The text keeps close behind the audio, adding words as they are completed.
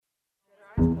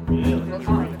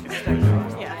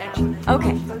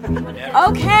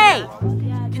Okay.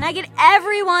 Can I get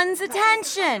everyone's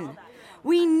attention?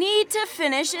 We need to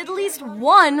finish at least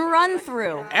one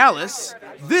run-through. Alice,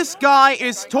 this guy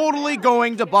is totally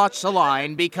going to botch the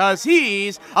line because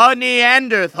he's a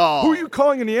Neanderthal. Who are you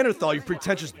calling a Neanderthal, you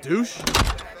pretentious douche?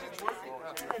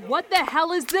 What the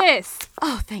hell is this?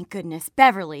 Oh, thank goodness.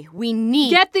 Beverly, we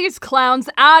need... Get these clowns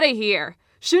out of here.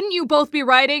 Shouldn't you both be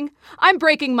writing? I'm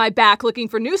breaking my back looking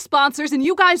for new sponsors and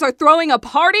you guys are throwing a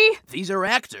party? These are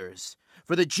actors.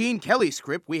 For the Gene Kelly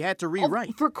script, we had to rewrite.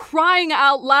 Oh, for crying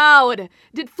out loud.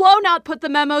 Did Flo not put the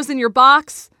memos in your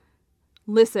box?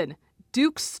 Listen,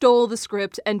 Duke stole the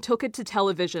script and took it to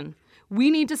television.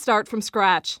 We need to start from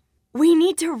scratch. We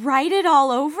need to write it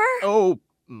all over? Oh,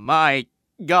 my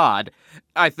God.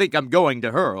 I think I'm going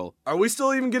to hurl. Are we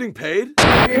still even getting paid?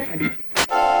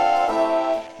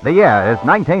 The year is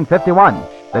 1951.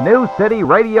 The New City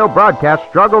radio broadcast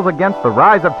struggles against the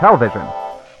rise of television.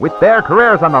 With their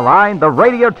careers on the line, the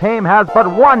radio team has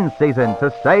but one season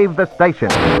to save the station.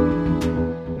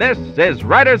 This is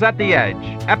Writers at the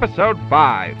Edge, Episode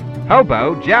 5,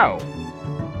 Hobo Joe.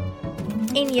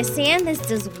 And you're saying this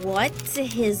does what to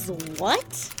his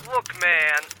what? Look,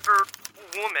 man,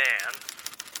 woman,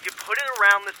 you put it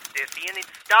around the stiffy and it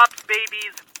stops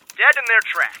babies dead in their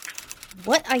tracks.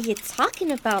 What are you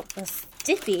talking about, a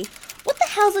stiffy? What the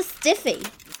hell's a stiffy?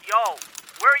 Yo,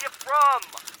 where you from?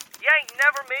 You ain't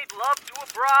never made love to a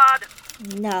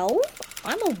broad? No,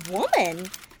 I'm a woman.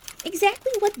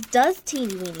 Exactly what does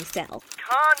Teeny Weeny sell?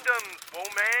 Condoms, oh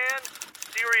man.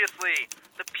 Seriously,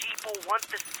 the people want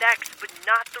the sex, but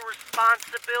not the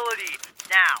responsibility.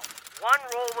 Now, one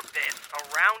roll of this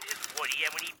around his woody,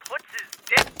 and when he puts his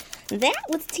dick... That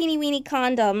was Teeny Weeny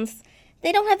condoms.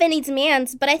 They don't have any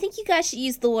demands, but I think you guys should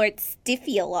use the word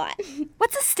stiffy a lot.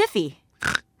 What's a stiffy?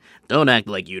 Don't act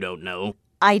like you don't know.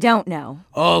 I don't know.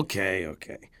 Okay.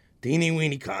 Teeny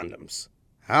Weeny condoms.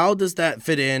 How does that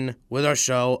fit in with our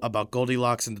show about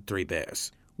Goldilocks and the Three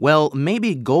Bears? Well,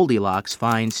 maybe Goldilocks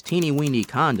finds teeny weeny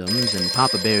condoms in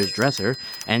Papa Bear's dresser,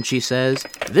 and she says,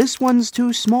 "This one's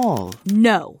too small."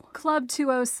 No. Club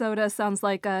 2.0 soda sounds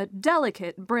like a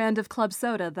delicate brand of club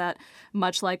soda that,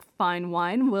 much like fine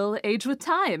wine, will age with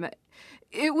time.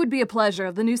 It would be a pleasure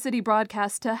of the New City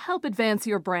broadcast to help advance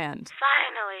your brand.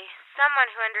 Finally, someone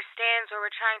who understands where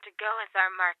we're trying to go with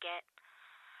our market.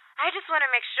 I just want to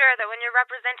make sure that when you're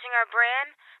representing our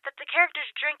brand, that the characters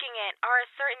drinking it are a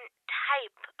certain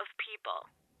type of people.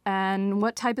 And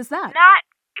what type is that? Not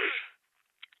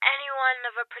anyone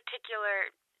of a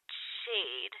particular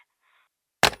shade.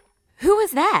 Who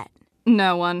is that?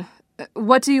 No one.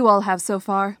 What do you all have so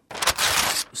far?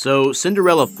 So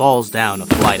Cinderella falls down a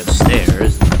flight of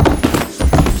stairs,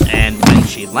 and when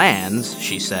she lands,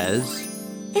 she says,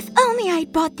 If only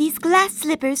I'd bought these glass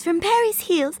slippers from Perry's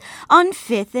Heels on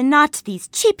 5th and not these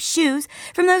cheap shoes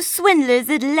from those swindlers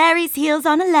at Larry's Heels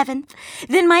on 11th,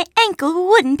 then my ankle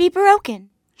wouldn't be broken.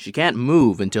 She can't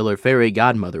move until her fairy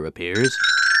godmother appears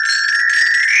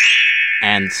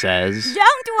and says,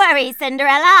 Don't worry,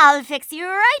 Cinderella. I'll fix you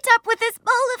right up with this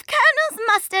bowl of Colonel's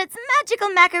Mustard's magical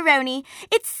macaroni.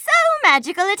 It's so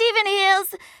magical it even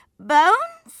heals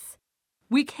bones.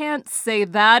 We can't say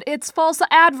that. It's false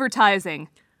advertising.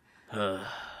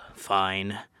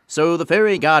 Fine. So the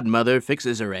fairy godmother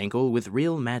fixes her ankle with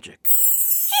real magic.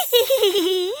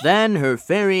 Then her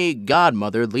fairy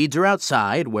godmother leads her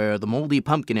outside where the moldy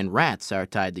pumpkin and rats are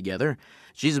tied together.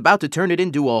 She's about to turn it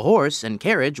into a horse and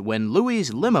carriage when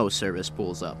Louie's limo service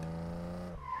pulls up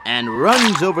and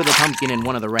runs over the pumpkin and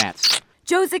one of the rats.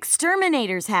 Joe's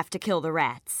exterminators have to kill the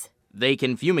rats. They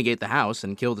can fumigate the house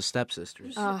and kill the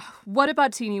stepsisters. What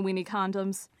about teeny weeny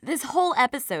condoms? This whole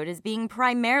episode is being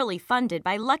primarily funded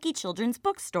by Lucky Children's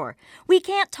Bookstore. We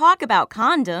can't talk about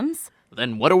condoms.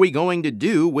 Then what are we going to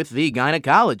do with the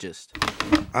gynecologist?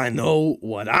 I know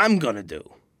what I'm gonna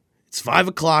do. It's 5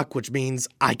 o'clock, which means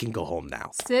I can go home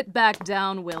now. Sit back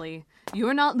down, Willie.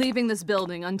 You're not leaving this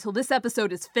building until this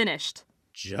episode is finished.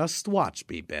 Just watch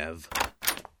me, Bev.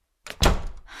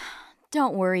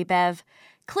 Don't worry, Bev.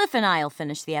 Cliff and I'll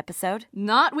finish the episode.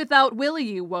 Not without Willie,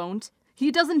 you won't.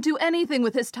 He doesn't do anything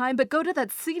with his time but go to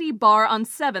that seedy bar on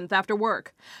 7th after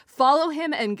work. Follow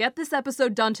him and get this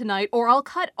episode done tonight, or I'll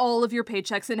cut all of your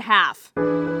paychecks in half.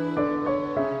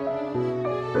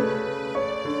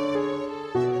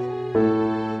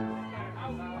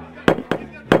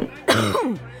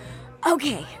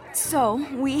 Okay, so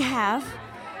we have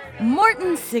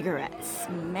Morton cigarettes,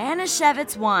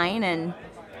 Manischewitz wine, and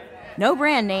no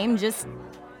brand name, just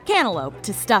cantaloupe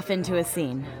to stuff into a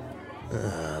scene.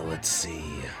 Let's see.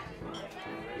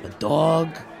 A dog?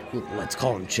 Let's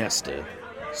call him Chester.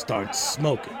 starts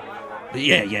smoking. But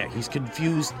yeah, he's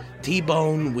confused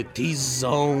T-Bone with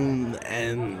T-Zone,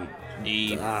 and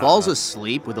He falls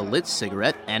asleep with a lit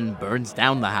cigarette and burns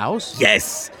down the house?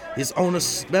 yes, his owner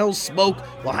smells smoke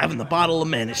while having the bottle of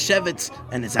Manischewitz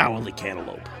and his hourly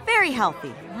cantaloupe. Very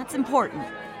healthy. That's important.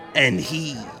 And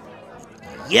he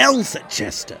yells at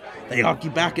Chester. They argue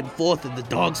back and forth, and the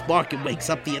dog's barking wakes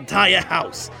up the entire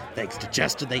house. Thanks to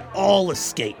Chester, they all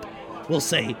escape. We'll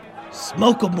say,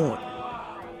 smoke 'em more.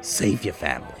 Save your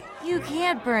family. You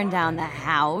can't burn down the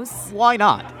house. Why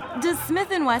not? Does Smith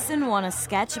 & Wesson want a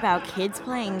sketch about kids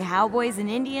playing cowboys and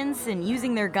Indians and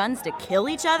using their guns to kill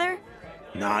each other?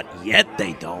 Not yet,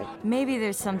 they don't. Maybe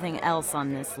there's something else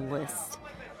on this list.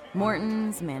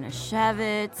 Morton's,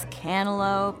 Manischewitz,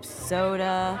 cantaloupe,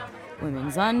 soda,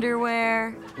 women's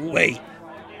underwear. Wait.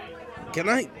 Can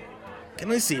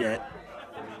I see that?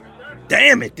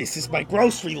 Damn it, this is my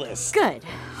grocery list. Good.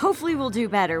 Hopefully we'll do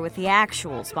better with the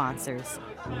actual sponsors.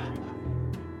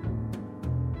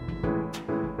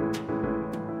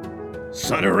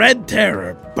 So the Red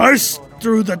Terror bursts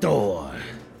through the door.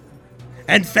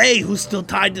 And Faye, who's still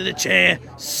tied to the chair,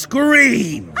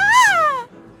 screams. Ah!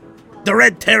 The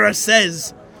Red Terror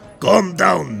says, "Calm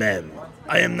down, ma'am.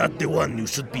 I am not the one you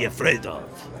should be afraid of."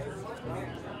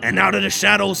 And out of the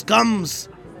shadows comes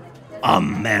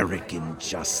American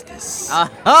Justice.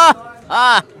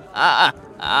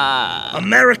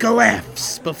 America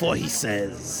laughs before he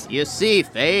says, You see,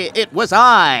 Faye, it was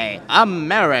I,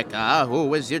 America, who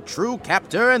was your true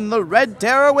captor, and the Red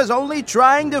Terror was only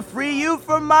trying to free you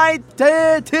from my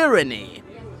tyranny.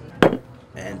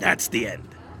 and that's the end.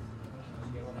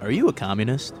 Are you a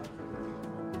communist?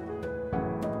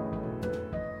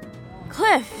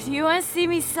 Cliff, do you want to see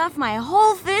me stuff my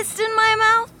whole fist in my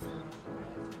mouth?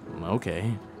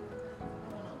 Okay.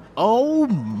 Oh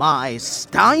my,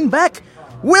 Steinbeck!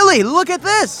 Willie, look at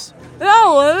this!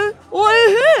 Alan, what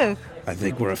is this? I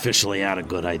think we're officially out of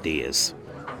good ideas.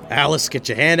 Alice, get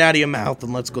your hand out of your mouth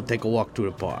and let's go take a walk through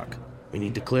the park. We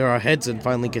need to clear our heads and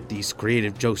finally get these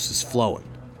creative juices flowing.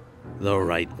 The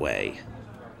right way.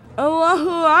 Oh,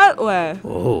 the right way.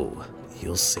 Oh,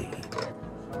 you'll see.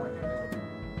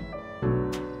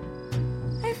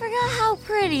 I forgot how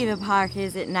pretty the park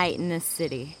is at night in this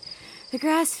city. The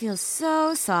grass feels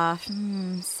so soft.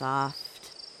 Soft.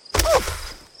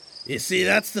 You see,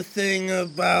 that's the thing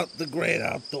about the great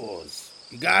outdoors.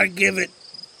 You gotta give it,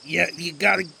 you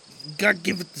gotta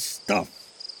give it the stuff.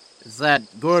 It's that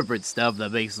corporate stuff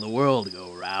that makes the world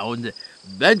go round.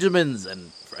 Benjamins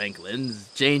and Franklins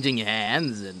changing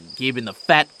hands and keeping the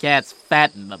fat cats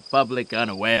fat and the public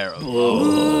unaware of.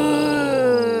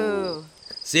 Ooh.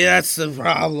 See, that's the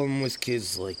problem with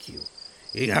kids like you.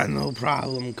 You got no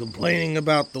problem complaining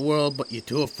about the world, but you're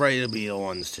too afraid to be the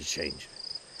ones to change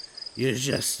it. You're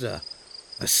just a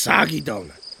soggy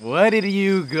donut. What did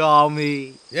you call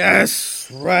me? Yes,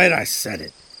 right, I said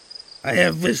it. I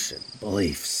have vision,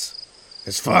 beliefs.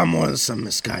 It's far more than some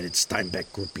misguided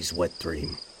Steinbeck groupie's wet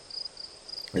dream.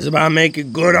 It's about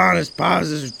making good, honest,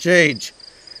 positive change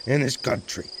in this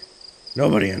country.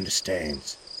 Nobody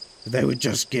understands. If they would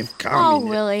just give Oh, communism...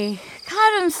 Willie,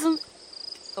 cut him some...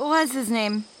 What's his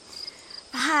name?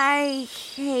 Pie,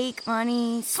 cake,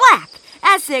 money... Slack!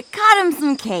 That's it, cut him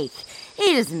some cake.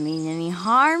 He doesn't mean any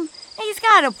harm. He's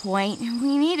got a point.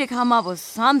 We need to come up with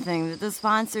something that the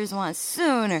sponsors want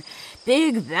soon, or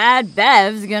Big Bad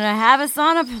Bev's gonna have us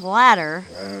on a platter.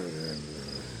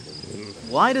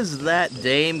 Why does that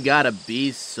dame gotta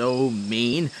be so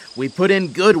mean? We put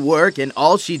in good work and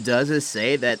all she does is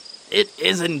say that it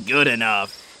isn't good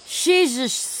enough. She's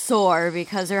just sore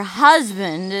because her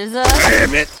husband is a...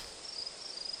 Damn it!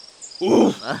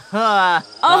 Ooh, Oh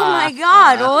my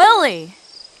God, Willie!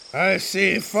 I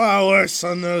see far worse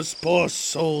on those poor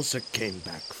souls that came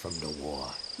back from the war.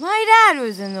 My dad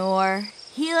was in the war.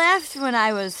 He left when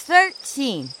I was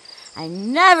 13. I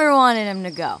never wanted him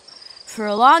to go. For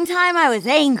a long time, I was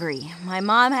angry. My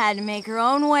mom had to make her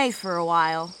own way for a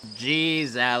while.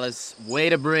 Jeez, Alice, way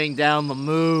to bring down the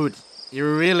mood.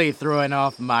 You're really throwing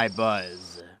off my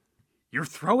buzz. You're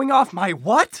throwing off my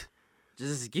what?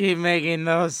 Just keep making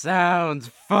those sounds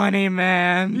funny,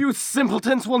 man. You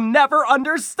simpletons will never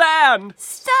understand.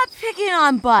 Stop picking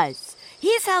on Buzz.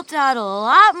 He's helped out a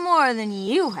lot more than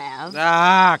you have.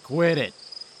 Ah, quit it.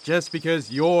 Just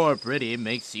because you're pretty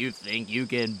makes you think you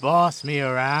can boss me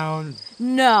around?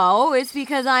 No, it's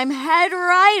because I'm head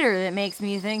writer that makes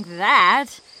me think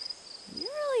that. You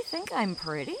really think I'm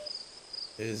pretty?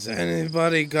 Is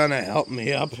anybody gonna help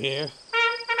me up here?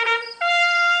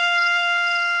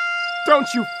 Don't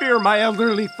you fear my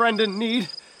elderly friend in need.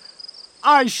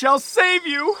 I shall save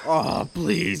you. Oh,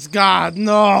 please, God,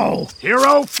 no!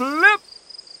 Hero flip.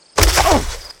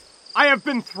 have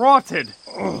been thwarted.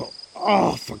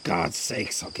 Oh, for God's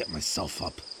sakes, I'll get myself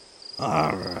up.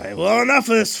 All right, well, enough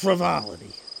of this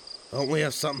frivolity. Don't we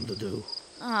have something to do?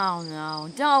 Oh, no,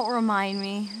 don't remind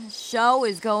me. The show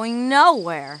is going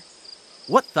nowhere.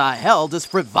 What the hell does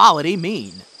frivolity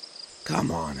mean?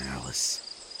 Come on, Alice.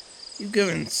 You've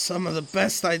given some of the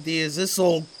best ideas this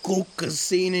old gook has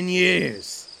seen in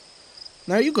years.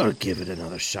 Now you gotta give it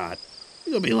another shot.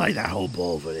 You're gonna be like that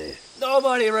hobo over there.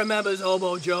 Nobody remembers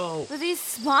Hobo Joe. But these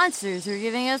sponsors are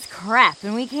giving us crap,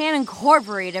 and we can't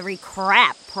incorporate every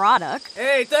crap product.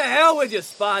 Hey, to hell with your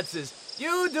sponsors.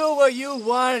 You do what you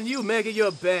want and you make it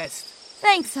your best.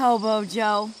 Thanks, Hobo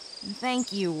Joe. And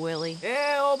thank you, Willie.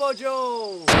 Yeah, Hobo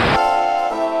Joe.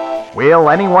 Will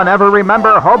anyone ever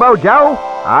remember Hobo Joe?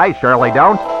 I surely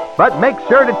don't. But make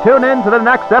sure to tune in to the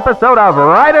next episode of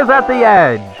Riders at the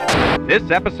Edge.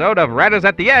 This episode of Riders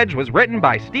at the Edge was written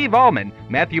by Steve Allman,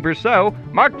 Matthew Brousseau,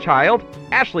 Mark Child,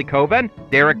 Ashley Coven,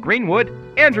 Derek Greenwood,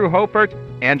 Andrew Hofert,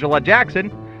 Angela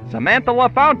Jackson, Samantha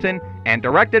LaFountain, and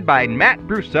directed by Matt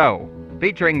Brousseau.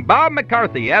 Featuring Bob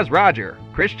McCarthy as Roger,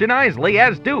 Christian Isley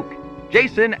as Duke,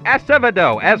 Jason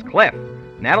Acevedo as Cliff,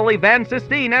 Natalie Van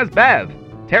Sistine as Bev,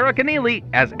 Tara Keneally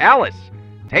as Alice,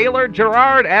 Taylor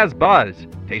Gerard as Buzz,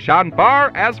 Tayshawn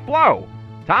Farr as Flo,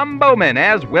 Tom Bowman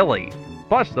as Willie,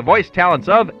 plus the voice talents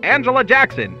of Angela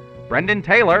Jackson, Brendan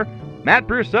Taylor, Matt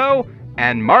Brousseau,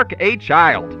 and Mark A.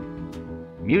 Child.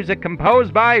 Music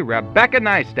composed by Rebecca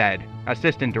Neistat,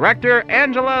 Assistant Director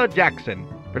Angela Jackson,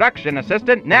 Production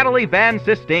Assistant Natalie Van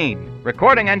Sistine,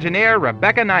 Recording Engineer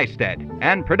Rebecca Neistat,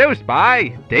 and produced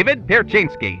by David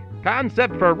Pierczynski.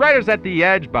 Concept for Riders at the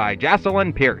Edge by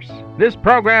Jocelyn Pierce. This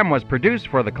program was produced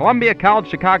for the Columbia College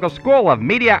Chicago School of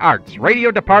Media Arts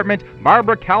Radio Department,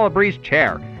 Barbara Calabrese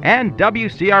Chair, and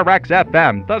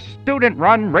WCRX-FM, the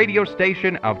student-run radio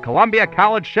station of Columbia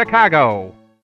College Chicago.